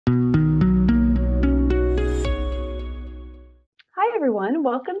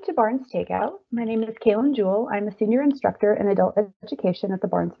everyone. Welcome to Barnes Takeout. My name is Kaelin Jewell. I'm a senior instructor in adult education at the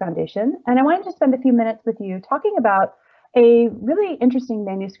Barnes Foundation, and I wanted to spend a few minutes with you talking about a really interesting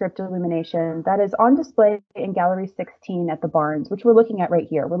manuscript illumination that is on display in Gallery 16 at the Barnes, which we're looking at right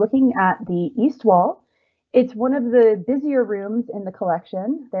here. We're looking at the east wall. It's one of the busier rooms in the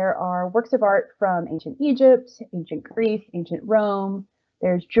collection. There are works of art from ancient Egypt, ancient Greece, ancient Rome.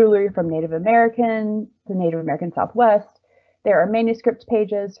 There's jewelry from the Native American Southwest. There are manuscript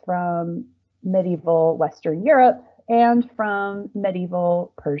pages from medieval Western Europe and from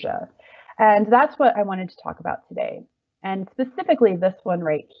medieval Persia. And that's what I wanted to talk about today, and specifically this one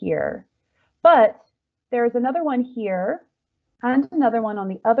right here. But there's another one here and another one on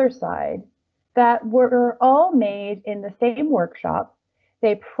the other side that were all made in the same workshop.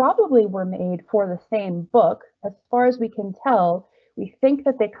 They probably were made for the same book. As far as we can tell, we think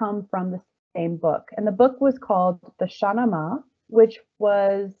that they come from the same book. And the book was called the Shahnameh, which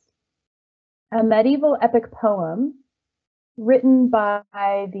was a medieval epic poem written by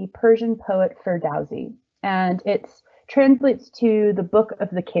the Persian poet Ferdowsi. And it translates to the Book of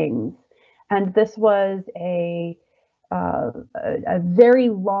the Kings. And this was a very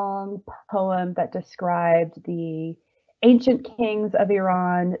long poem that described the ancient kings of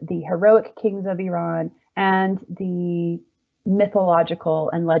Iran, the heroic kings of Iran, and the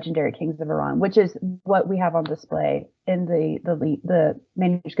mythological and legendary kings of Iran, which is what we have on display in the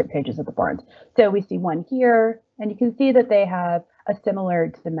manuscript pages of the Barnes. So we see one here, and you can see that they have a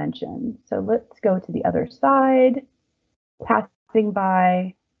similar dimension. So let's go to the other side, passing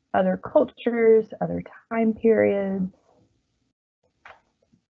by other cultures, other time periods,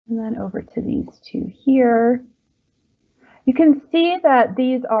 and then over to these two here. You can see that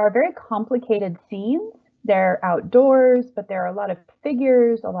these are very complicated scenes. They're outdoors, but there are a lot of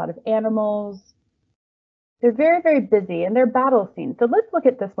figures, a lot of animals. They're very, very busy, and they're battle scenes. So let's look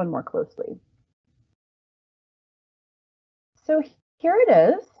at this one more closely. So here it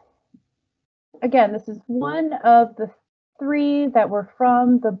is. Again, this is one of the three that were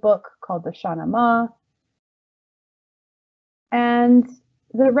from the book called the Shahnameh. And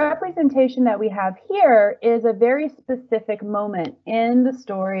the representation that we have here is a very specific moment in the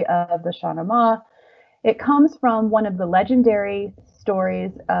story of the Shahnameh. It comes from one of the legendary stories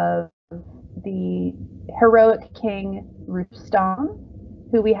of the heroic king Rustam,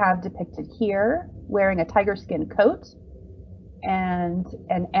 who we have depicted here, wearing a tiger skin coat and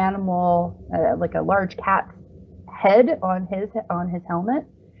an animal, like a large cat's head on his helmet.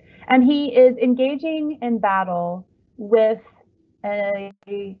 And he is engaging in battle with a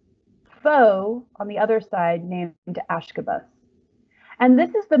foe on the other side named Ashkabas. And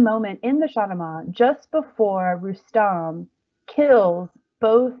this is the moment in the Shahnameh just before Rustam kills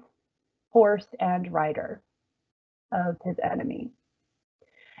both horse and rider of his enemy.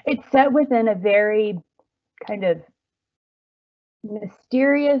 It's set within a very kind of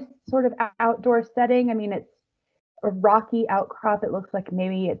mysterious sort of outdoor setting. I mean, it's a rocky outcrop. It looks like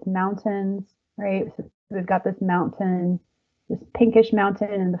maybe it's mountains, right? So we've got this mountain, this pinkish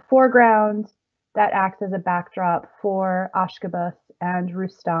mountain in the foreground that acts as a backdrop for Ashkabas and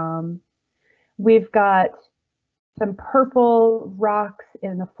Rustam. We've got some purple rocks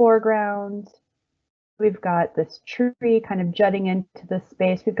in the foreground. We've got this tree kind of jutting into the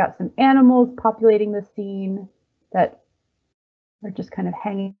space. We've got some animals populating the scene that are just kind of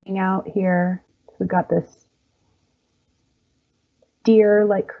hanging out here. We've got this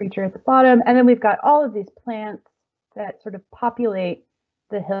deer-like creature at the bottom, and then we've got all of these plants that sort of populate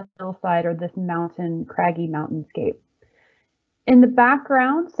the hillside or this mountain, craggy mountainscape. In the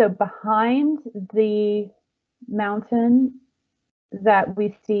background, so behind the mountain that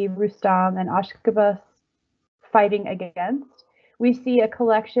we see Rustam and Ashkabas fighting against, we see a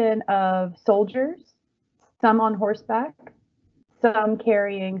collection of soldiers, some on horseback, some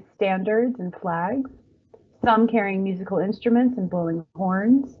carrying standards and flags, some carrying musical instruments and blowing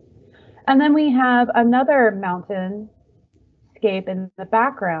horns. And then we have another mountain in the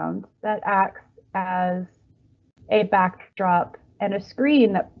background that acts as a backdrop and a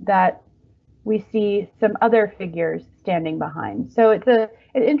screen that we see some other figures standing behind. So it's an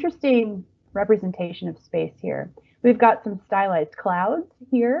interesting representation of space here. We've got some stylized clouds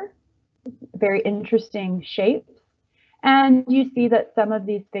here, very interesting shapes. And you see that some of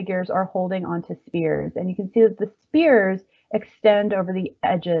these figures are holding onto spears. And you can see that the spears extend over the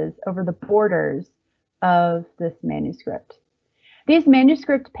edges, over the borders of this manuscript. These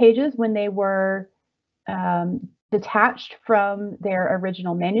manuscript pages, when they were detached from their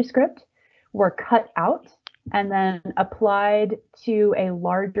original manuscript, were cut out and then applied to a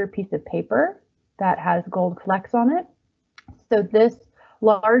larger piece of paper that has gold flecks on it. So this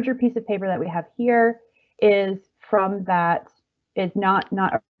larger piece of paper that we have here is from that, is not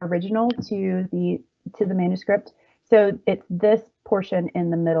original to the manuscript. So it's this portion in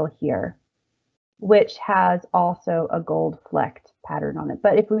the middle here, which has also a gold flecked pattern on it.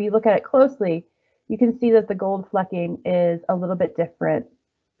 But if we look at it closely, you can see that the gold flecking is a little bit different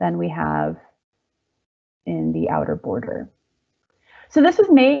than we have in the outer border. So this was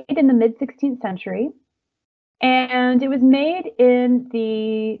made in the mid-16th century, and it was made in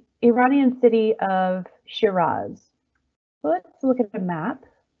the Iranian city of Shiraz. So let's look at a map.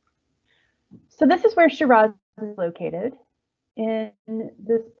 So this is where Shiraz is located, in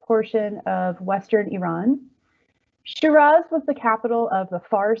this portion of Western Iran. Shiraz was the capital of the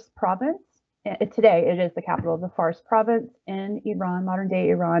Fars province. Today, it is the capital of the Fars province in Iran, modern day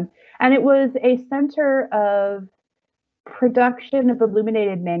Iran. And it was a center of production of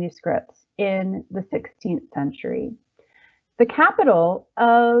illuminated manuscripts in the 16th century. The capital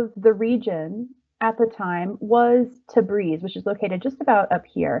of the region at the time was Tabriz, which is located just about up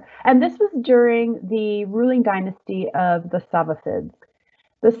here. And this was during the ruling dynasty of the Safavids.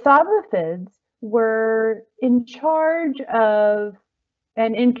 The Safavids were in charge of,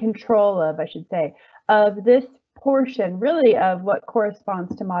 and in control of, I should say, of this portion, really, of what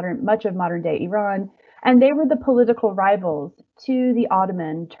corresponds to much of modern day Iran. And they were the political rivals to the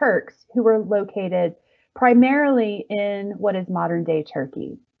Ottoman Turks, who were located primarily in what is modern day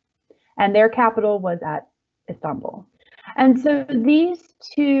Turkey. And their capital was at Istanbul. And so these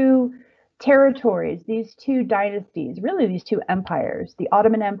two territories, these two dynasties, really these two empires, the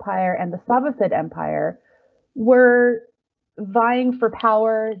Ottoman Empire and the Safavid Empire, were vying for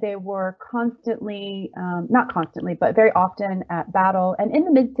power. They were constantly, not constantly, but very often at battle. And in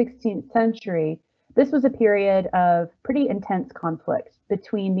the mid-16th century, this was a period of pretty intense conflict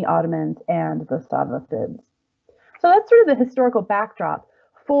between the Ottomans and the Safavids. So that's sort of the historical backdrop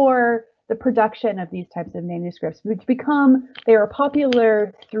for the production of these types of manuscripts, which they are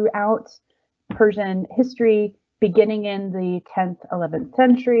popular throughout Persian history, beginning in the 10th, 11th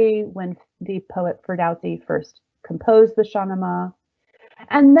century, when the poet Ferdowsi first composed the Shahnameh.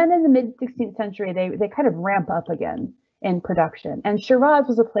 And then in the mid-16th century, they kind of ramp up again in production. And Shiraz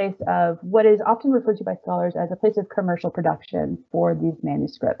was a place of what is often referred to by scholars as a place of commercial production for these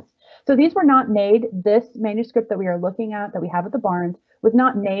manuscripts. So these were not made, this manuscript that we are looking at, that we have at the Barnes, was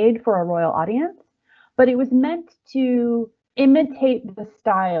not made for a royal audience, but it was meant to imitate the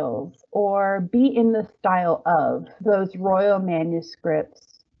styles or be in the style of those royal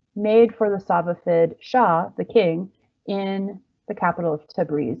manuscripts made for the Safavid Shah, the king, in the capital of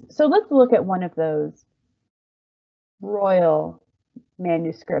Tabriz. So let's look at one of those royal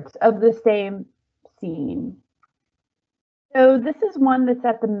manuscripts of the same scene. So this is one that's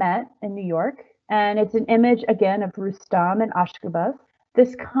at the Met in New York, and it's an image again of Rustam and Ashkabas.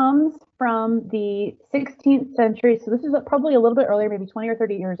 This comes from the 16th century, so this is probably a little bit earlier, maybe 20 or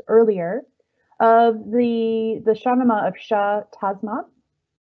 30 years earlier, of the Shahnameh of Shah Tahmasp.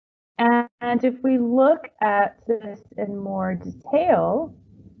 And if we look at this in more detail,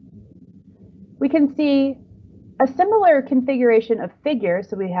 we can see a similar configuration of figures.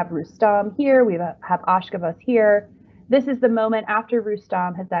 So we have Rustam here, we have Ashkabas here. This is the moment after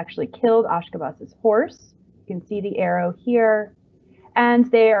Rustam has actually killed Ashkabas's horse. You can see the arrow here. And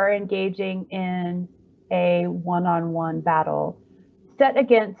they are engaging in a one-on-one battle set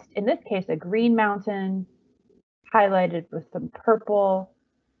against, in this case, a green mountain highlighted with some purple.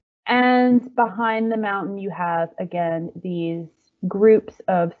 And behind the mountain, you have, again, these groups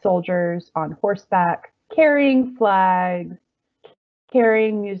of soldiers on horseback carrying flags,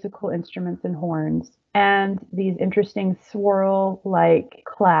 carrying musical instruments and horns, and these interesting swirl-like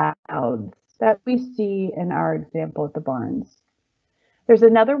clouds that we see in our example at the Barnes. There's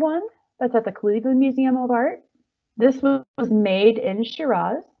another one that's at the Cleveland Museum of Art. This was made in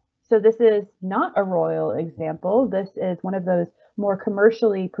Shiraz. So this is not a royal example. This is one of those more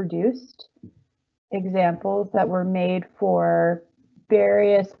commercially produced examples that were made for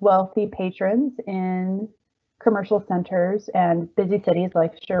various wealthy patrons in commercial centers and busy cities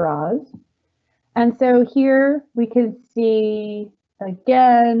like Shiraz. And so here we can see,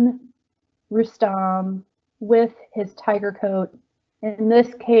 again, Rustam with his tiger coat. In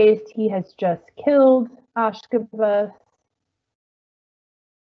this case, he has just killed Ashkabas.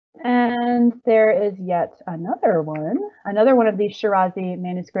 And there is yet another one of these Shirazi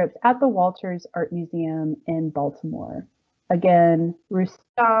manuscripts at the Walters Art Museum in Baltimore. Again,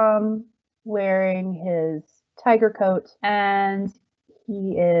 Rustam wearing his tiger coat, and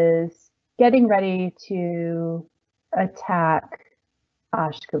he is getting ready to attack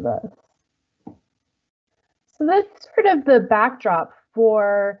Ashkabas. So that's sort of the backdrop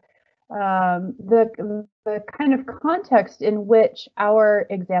for the kind of context in which our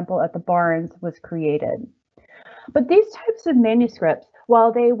example at the Barnes was created. But these types of manuscripts,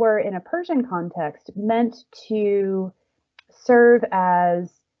 while they were in a Persian context, meant to serve as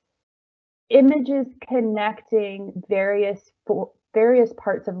images connecting various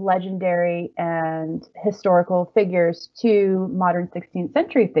parts of legendary and historical figures to modern 16th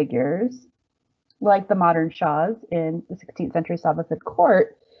century figures, like the modern Shahs in the 16th century Safavid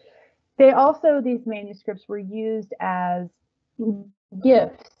court. These manuscripts were used as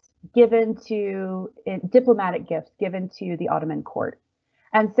gifts diplomatic gifts given to the Ottoman court.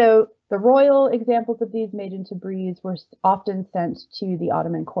 And so the royal examples of these made into Tabriz were often sent to the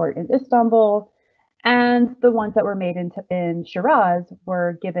Ottoman court in Istanbul, and the ones that were made in Shiraz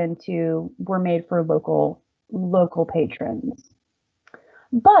were made for local patrons.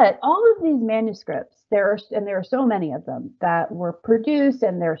 But all of these manuscripts, there are so many of them that were produced,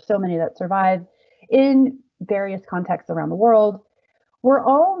 and there are so many that survive in various contexts around the world,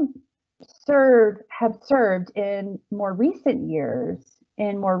 have served in more recent years,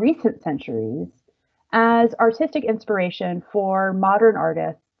 in more recent centuries, as artistic inspiration for modern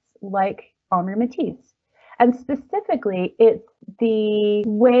artists like Henri Matisse. And specifically, it's the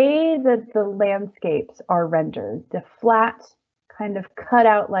way that the landscapes are rendered, the flat, kind of cut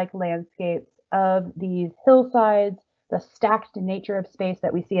out like landscapes of these hillsides, the stacked nature of space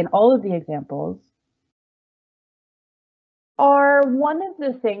that we see in all of the examples, are one of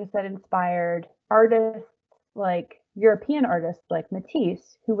the things that inspired European artists like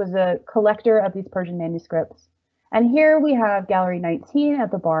Matisse, who was a collector of these Persian manuscripts. And here we have Gallery 19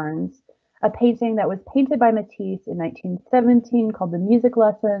 at the Barnes, a painting that was painted by Matisse in 1917 called The Music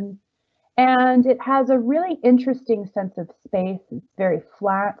Lesson. And it has a really interesting sense of space. It's very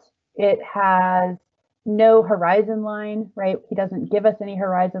flat. It has no horizon line, right? He doesn't give us any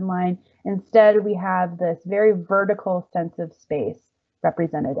horizon line. Instead, we have this very vertical sense of space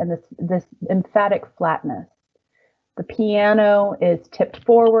represented, and this emphatic flatness. The piano is tipped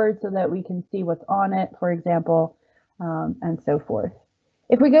forward so that we can see what's on it, for example, and so forth.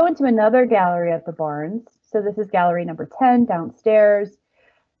 If we go into another gallery at the Barnes, so this is gallery number 10 downstairs,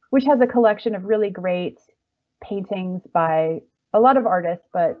 which has a collection of really great paintings by a lot of artists,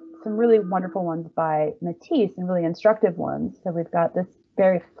 but some really wonderful ones by Matisse and really instructive ones. So we've got this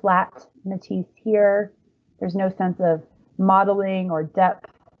very flat Matisse here. There's no sense of modeling or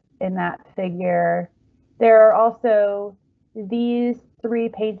depth in that figure. There are also these three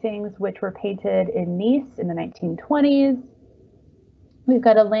paintings which were painted in Nice in the 1920s. We've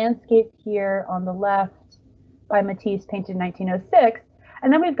got a landscape here on the left by Matisse painted in 1906.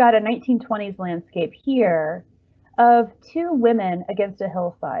 And then we've got a 1920s landscape here of two women against a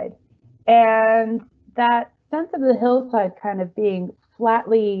hillside. And that sense of the hillside kind of being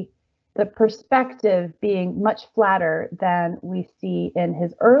the perspective being much flatter than we see in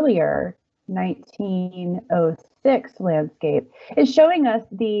his earlier 1906 landscape is showing us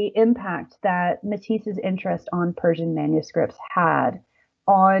the impact that Matisse's interest on Persian manuscripts had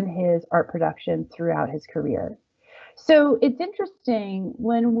on his art production throughout his career. So it's interesting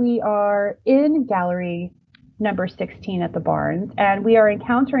when we are in gallery number 16 at the Barnes, and we are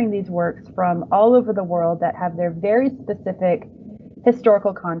encountering these works from all over the world that have their very specific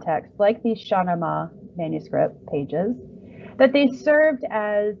historical context, like these Shahnameh manuscript pages, that they served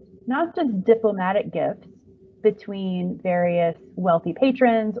as not just diplomatic gifts between various wealthy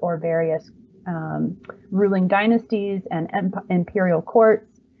patrons or various ruling dynasties and imperial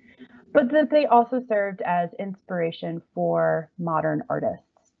courts, but that they also served as inspiration for modern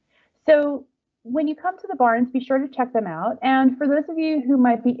artists. So when you come to the Barnes, be sure to check them out. And for those of you who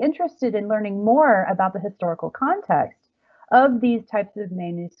might be interested in learning more about the historical context of these types of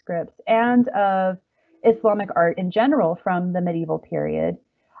manuscripts and of Islamic art in general from the medieval period,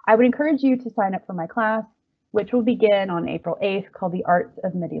 I would encourage you to sign up for my class, which will begin on April 8th, called The Arts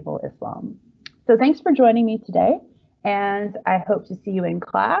of Medieval Islam. So thanks for joining me today, and I hope to see you in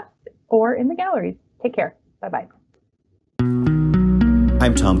class or in the galleries. Take care. Bye-bye.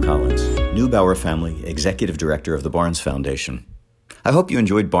 I'm Tom Collins, Neubauer Family Executive Director of the Barnes Foundation. I hope you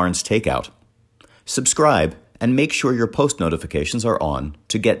enjoyed Barnes Takeout. Subscribe and make sure your post notifications are on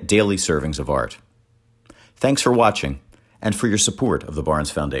to get daily servings of art. Thanks for watching and for your support of the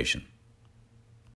Barnes Foundation.